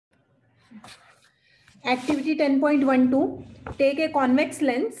Activity 10.12. Take a convex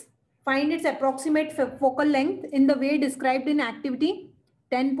lens. Find its approximate focal length in the way described in activity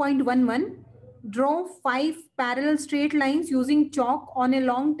 10.11. Draw 5 parallel straight lines using chalk on a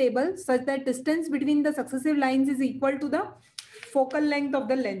long table such that distance between the successive lines is equal to the focal length of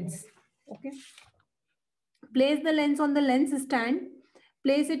the lens. Okay. Place the lens on the lens stand.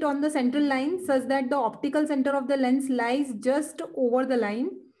 Place it on the central line such that the optical center of the lens lies just over the line.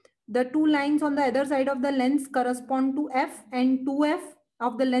 The two lines on the other side of the lens correspond to F and 2F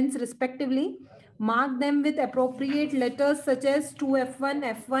of the lens respectively. Mark them with appropriate letters such as 2F1,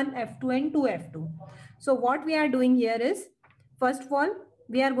 F1, F2 and 2F2. So what we are doing here is, first of all,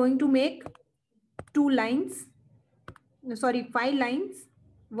 we are going to make 5 lines.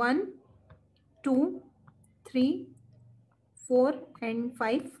 1, 2, 3, 4 and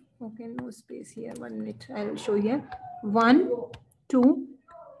 5. Okay, no space here. 1 minute. I will show here. 1, 2,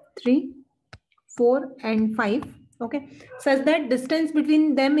 3, 4 and 5. Okay, such that distance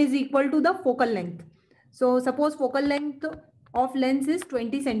between them is equal to the focal length. So suppose focal length of lens is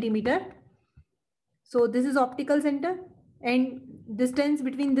 20 centimeter. So this is optical center and distance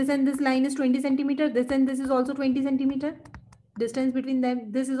between this and this line is 20 centimeter. This and this is also 20 centimeter. Distance between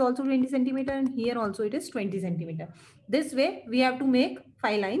them, this is also 20 centimeter and here also it is 20 centimeter. This way we have to make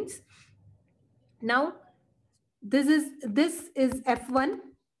 5 lines. Now this is F1,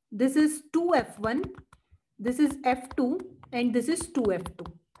 this is 2F1, this is F2 and this is 2F2.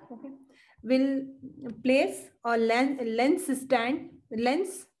 Okay, we'll place a lens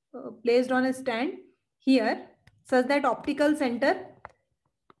placed on a stand here such that optical center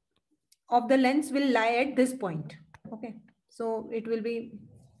of the lens will lie at this point. Okay, so it will be,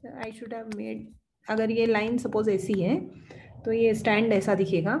 I should have made, अगर ये line suppose ऐसी है तो ये stand ऐसा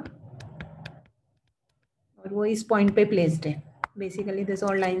दिखेगा और वो इस point पे placed है. Basically this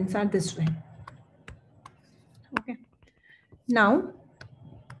all lines are this way. Okay, now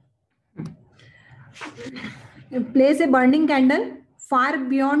place a burning candle far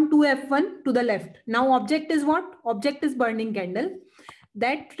beyond 2F1 to the left. Now object is what? Object is burning candle.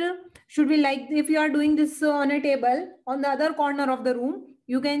 That should be like, if you are doing this on a table on the other corner of the room,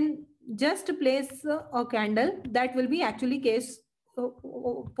 you can just place a candle that will be actually case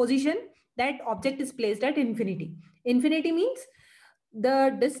position. That object is placed at infinity. Infinity means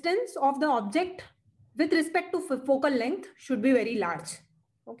the distance of the object with respect to focal length should be very large.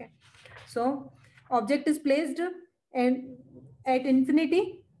 Okay, so object is placed and at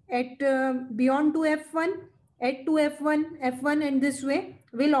infinity at beyond 2F1, at 2F1, F1, and this way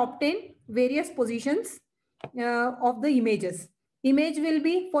will obtain various positions of the images. Image will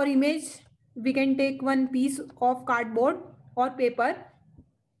be, for image we can take one piece of cardboard or paper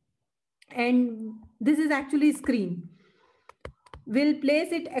and this is actually screen. We'll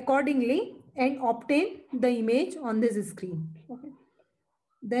place it accordingly and obtain the image on this screen. Okay,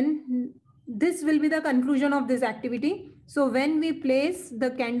 then this will be the conclusion of this activity. So when we place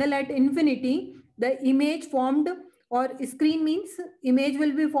the candle at infinity, the image formed, or screen means image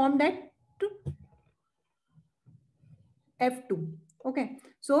will be formed at F2. Okay,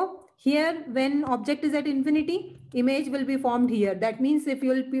 so here when object is at infinity, image will be formed here. That means if you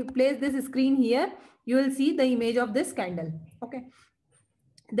will place this screen here, you will see the image of this candle. Okay,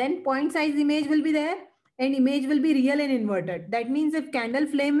 then point size image will be there and image will be real and inverted. That means if candle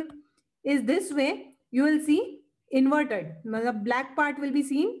flame is this way, you will see inverted. The black part will be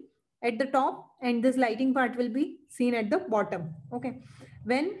seen at the top and this lighting part will be seen at the bottom. Okay,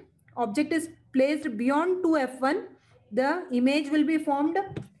 when object is placed beyond 2F1, the image will be formed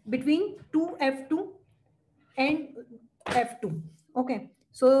between 2F2 and F2. Okay,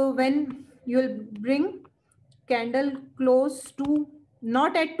 so when you will bring candle close to,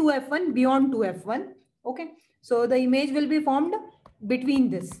 not at 2F1, beyond 2F1. Okay, so the image will be formed between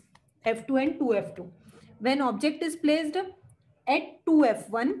this F2 and 2F2. When object is placed at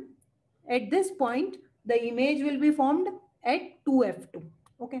 2F1, at this point the image will be formed at 2F2.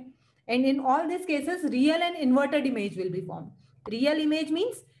 Okay, and in all these cases real and inverted image will be formed. Real image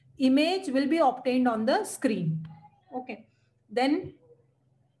means image will be obtained on the screen. Okay, then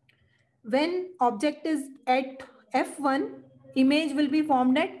when object is at F1, image will be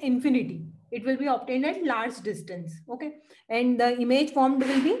formed at infinity. It will be obtained at large distance. Okay, and the image formed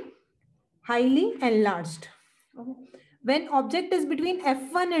will be highly enlarged. Okay. When object is between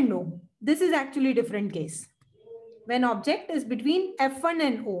F1 and O, this is actually different case. When object is between F1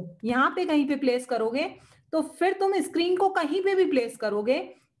 and O, यहाँ पे कहीं पे place करोगे तो फिर तुम screen को कहीं पे भी place करोगे,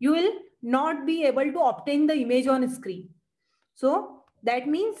 you will not be able to obtain the image on screen. So that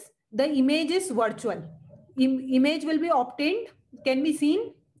means the image is virtual. Image will be obtained, can be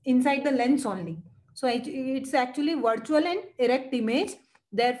seen inside the lens only. So it's actually virtual and erect image.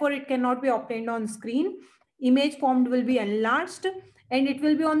 Therefore, it cannot be obtained on screen. Image formed will be enlarged and it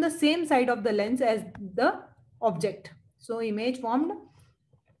will be on the same side of the lens as the object. So image formed,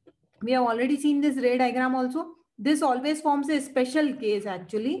 we have already seen this ray diagram also. This always forms a special case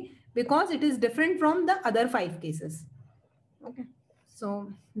actually because it is different from the other 5 cases. Okay.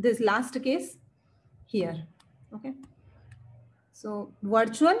 So this last case here. Okay. So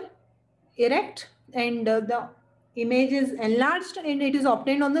virtual, erect, and the image is enlarged and it is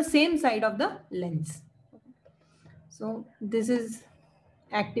obtained on the same side of the lens. So this is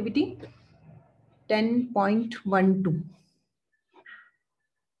activity 10.12.